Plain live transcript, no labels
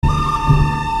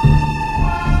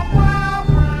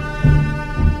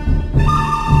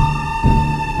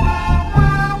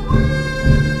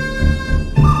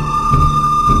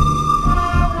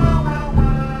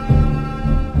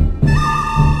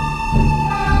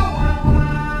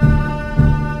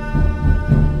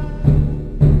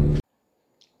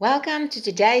Welcome to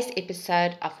today's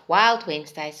episode of Wild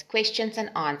Wednesdays Questions and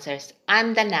Answers.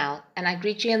 I'm Danelle and I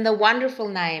greet you in the wonderful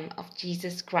name of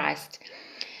Jesus Christ.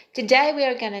 Today we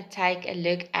are going to take a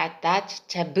look at that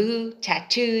taboo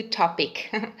tattoo topic.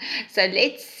 So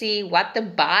let's see what the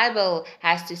Bible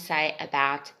has to say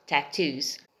about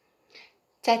tattoos.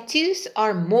 Tattoos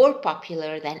are more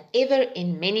popular than ever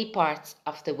in many parts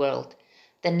of the world.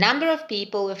 The number of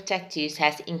people with tattoos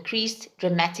has increased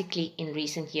dramatically in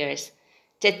recent years.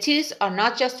 Tattoos are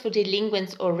not just for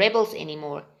delinquents or rebels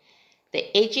anymore. The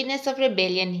edginess of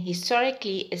rebellion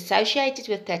historically associated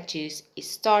with tattoos is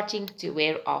starting to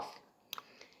wear off.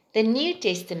 The New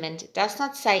Testament does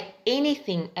not say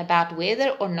anything about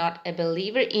whether or not a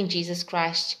believer in Jesus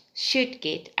Christ should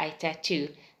get a tattoo.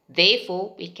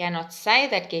 Therefore, we cannot say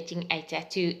that getting a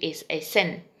tattoo is a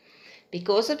sin.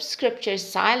 Because of Scripture's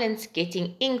silence,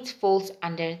 getting inked falls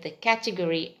under the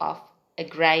category of a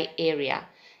grey area,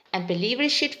 and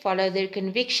believers should follow their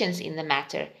convictions in the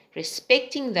matter,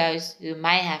 respecting those who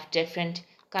may have different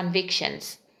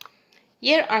convictions.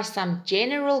 Here are some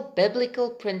general biblical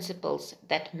principles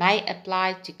that may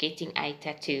apply to getting a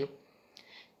tattoo.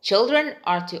 Children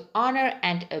are to honor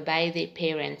and obey their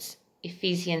parents.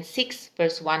 Ephesians 6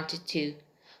 verse 1 to 2.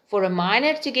 For a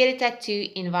minor to get a tattoo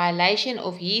in violation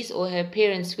of his or her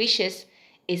parents' wishes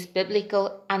is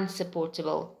biblical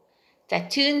unsupportable.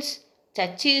 Tattoos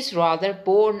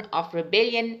born of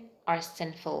rebellion are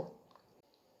sinful.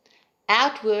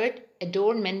 Outward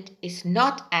adornment is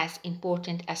not as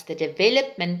important as the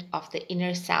development of the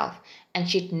inner self and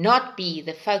should not be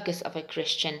the focus of a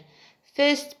Christian.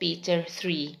 1 Peter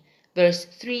 3, verse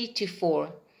 3 to 4.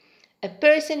 A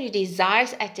person who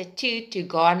desires a tattoo to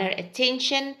garner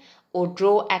attention or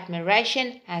draw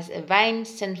admiration has a vain,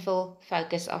 sinful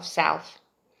focus of self.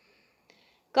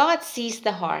 God sees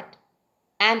the heart,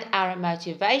 and our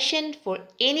motivation for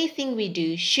anything we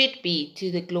do should be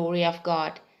to the glory of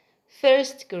God. 1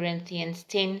 Corinthians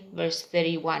 10 verse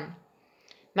 31.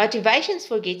 Motivations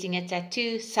for getting a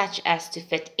tattoo, such as to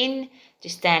fit in, to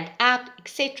stand out,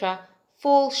 etc.,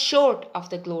 fall short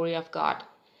of the glory of God.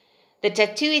 The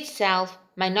tattoo itself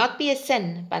may not be a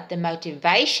sin, but the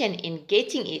motivation in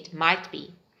getting it might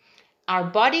be. Our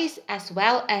bodies as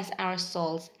well as our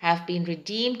souls have been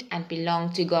redeemed and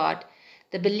belong to God.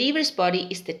 The believer's body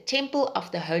is the temple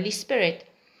of the Holy Spirit.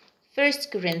 1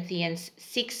 Corinthians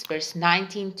 6 verse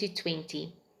 19 to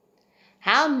 20.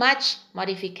 How much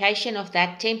modification of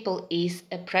that temple is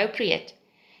appropriate?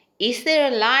 Is there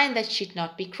a line that should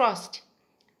not be crossed?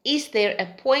 Is there a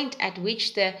point at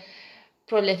which the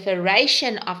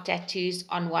proliferation of tattoos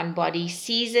on one body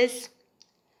ceases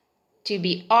to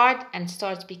be art and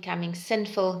starts becoming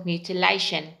sinful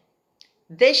mutilation?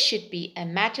 This should be a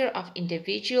matter of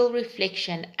individual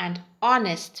reflection and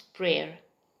honest prayer.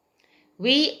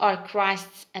 We are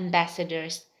Christ's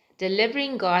ambassadors,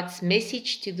 delivering God's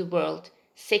message to the world.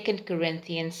 2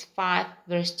 Corinthians 5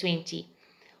 verse 20.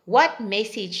 What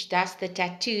message does the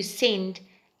tattoo send,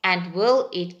 and will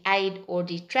it aid or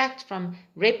detract from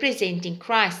representing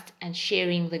Christ and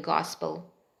sharing the gospel?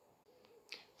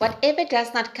 Whatever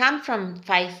does not come from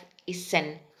faith is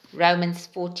sin. Romans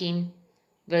 14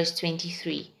 verse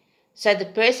 23. So the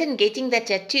person getting the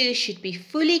tattoo should be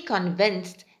fully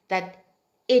convinced that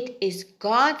it is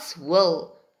God's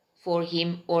will for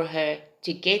him or her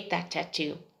to get that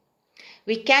tattoo.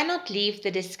 We cannot leave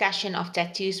the discussion of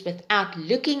tattoos without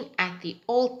looking at the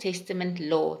Old Testament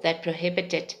law that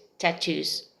prohibited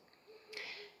tattoos.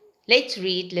 Let's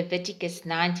read Leviticus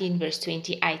 19 verse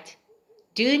 28.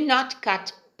 Do not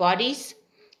cut bodies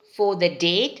for the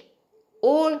dead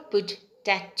or put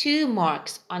tattoo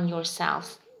marks on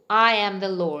yourselves. I am the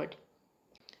Lord.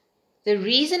 The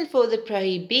reason for the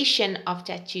prohibition of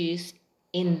tattoos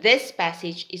in this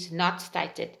passage is not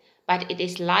stated, but it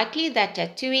is likely that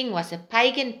tattooing was a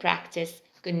pagan practice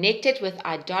connected with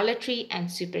idolatry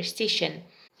and superstition.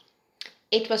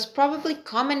 It was probably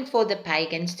common for the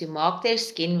pagans to mark their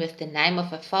skin with the name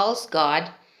of a false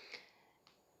god,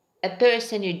 a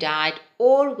person who died,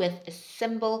 or with a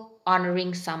symbol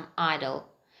honoring some idol.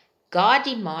 God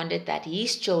demanded that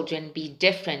his children be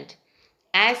different,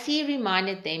 as he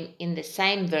reminded them in the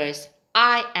same verse,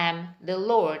 I am the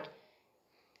Lord.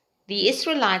 The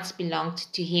Israelites belonged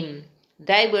to him.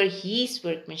 They were his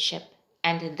workmanship,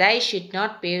 and they should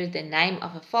not bear the name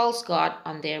of a false god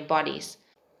on their bodies.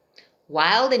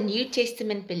 While the New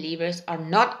Testament believers are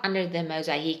not under the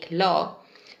Mosaic law,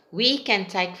 we can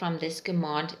take from this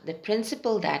command the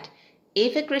principle that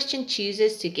if a Christian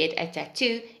chooses to get a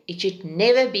tattoo, it should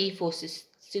never be for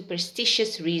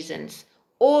superstitious reasons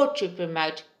or to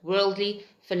promote worldly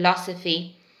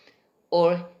philosophy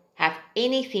or have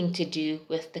anything to do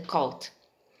with the cult.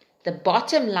 The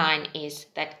bottom line is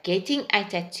that getting a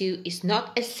tattoo is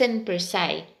not a sin per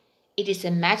se. It is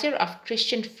a matter of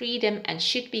Christian freedom and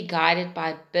should be guided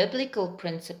by biblical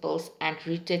principles and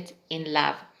rooted in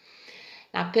love.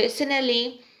 Now,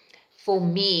 personally, for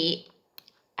me,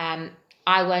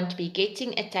 I won't be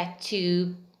getting a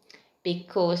tattoo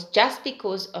because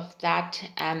of that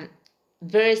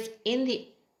verse in the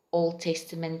Old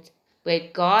Testament where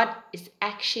God is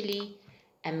actually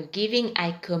giving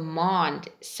a command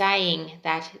saying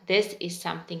that this is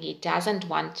something he doesn't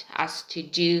want us to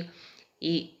do.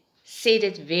 He said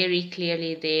it very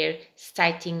clearly there,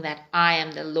 stating that I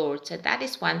am the Lord. So that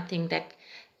is one thing that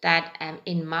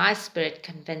in my spirit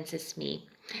convinces me.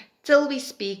 Till we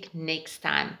speak next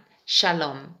time.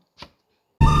 Shalom.